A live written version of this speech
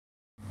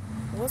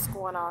What's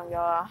going on,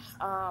 y'all?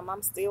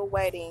 I'm still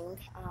waiting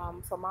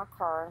for my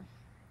car.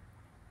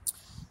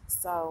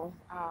 So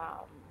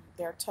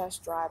they're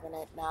test driving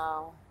it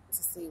now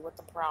to see what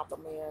the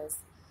problem is.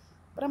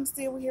 But I'm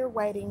still here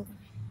waiting.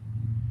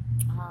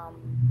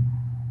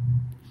 Um,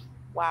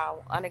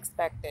 wow,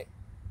 unexpected,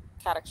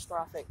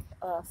 catastrophic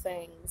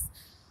things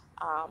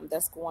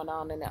that's going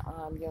on in the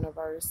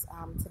universe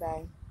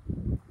today.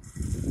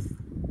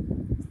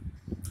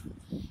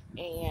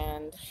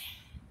 And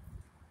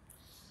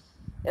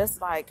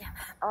it's like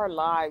our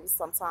lives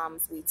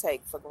sometimes we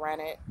take for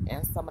granted,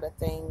 and some of the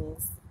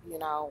things,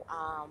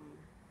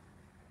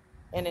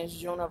 in this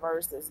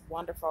universe is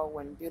wonderful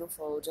and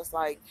beautiful. Just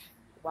like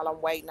while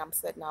I'm waiting, I'm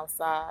sitting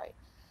outside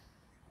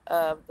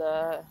of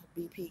the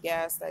BP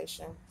gas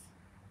station,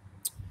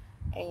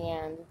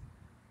 and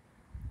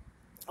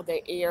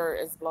the air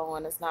is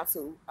blowing. It's not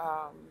too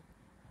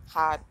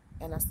hot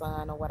in the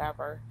sun or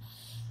whatever.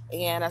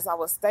 And as I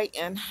was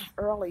stating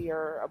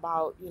earlier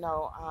about,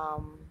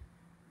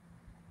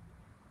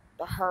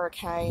 the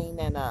hurricane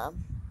and the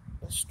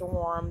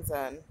storms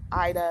and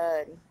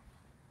Ida,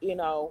 and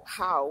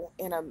how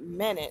in a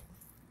minute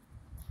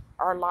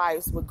our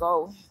lives would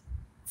go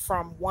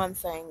from one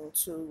thing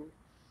to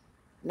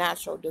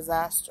natural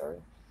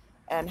disaster,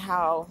 and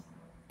how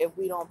if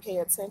we don't pay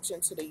attention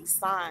to these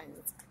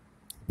signs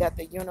that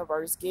the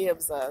universe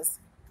gives us,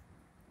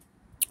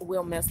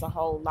 we'll miss a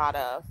whole lot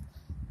of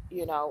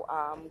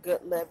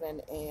good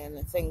living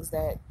and things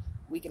that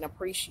we can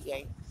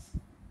appreciate.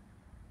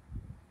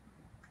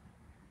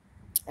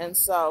 And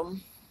so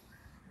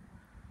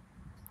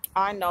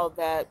I know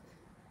that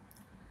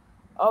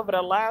over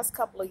the last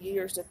couple of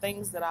years, the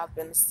things that I've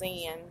been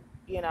seeing,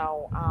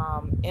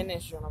 in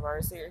this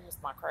universe, here's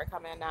my car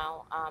coming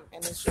now,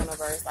 in this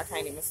universe, I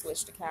can't even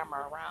switch the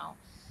camera around,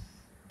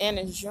 in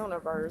this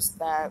universe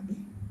that,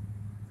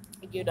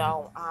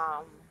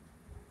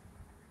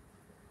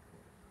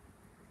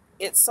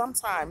 it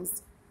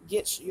sometimes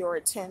gets your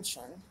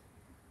attention,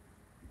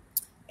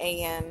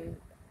 and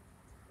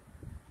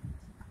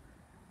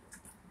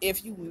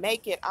if you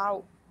make it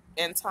out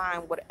in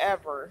time,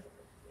 whatever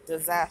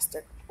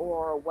disaster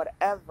or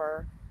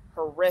whatever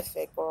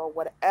horrific or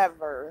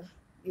whatever,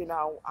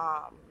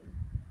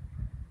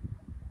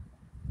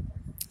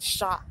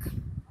 shock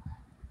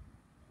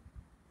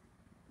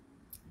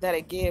that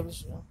it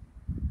gives you,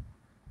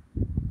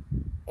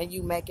 and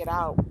you make it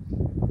out,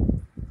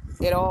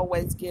 it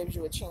always gives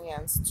you a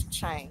chance to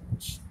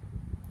change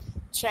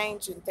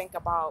and think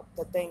about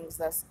the things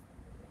that's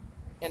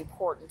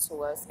important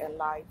to us in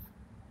life,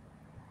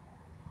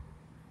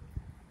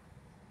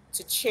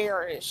 to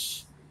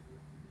cherish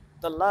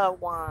the loved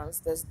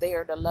ones that's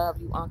there to love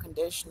you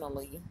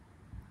unconditionally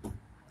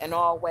and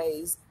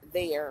always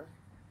there.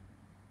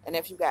 And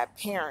if you got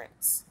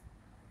parents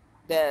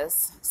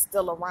that's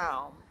still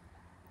around,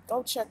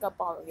 go check up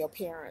on your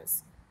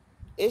parents.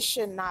 It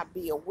should not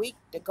be a week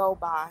to go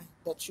by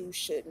that you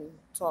shouldn't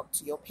talk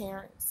to your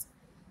parents.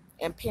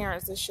 And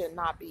parents, it should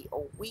not be a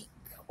week,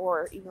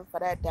 or even for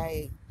that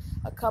day,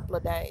 a couple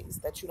of days,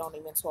 that you don't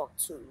even talk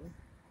to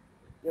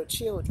your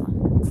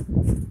children.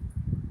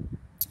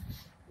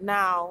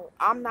 Now,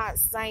 I'm not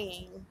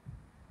saying,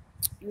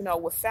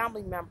 with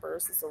family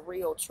members, it's a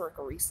real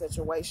trickery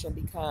situation,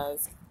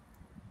 because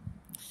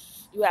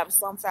you have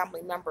some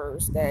family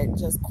members that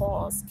just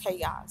cause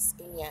chaos,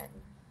 and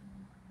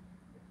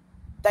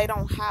they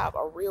don't have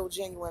a real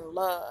genuine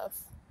love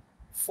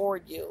for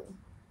you,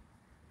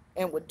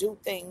 and would do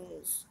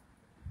things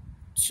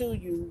to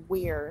you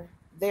where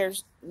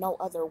there's no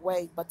other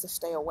way but to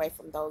stay away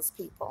from those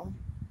people.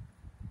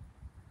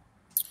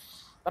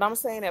 But I'm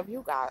saying, if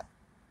you got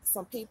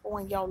some people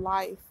in your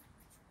life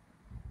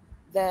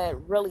that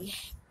really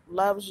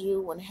loves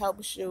you and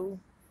helps you,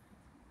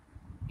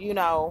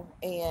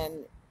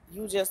 and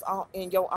you just in your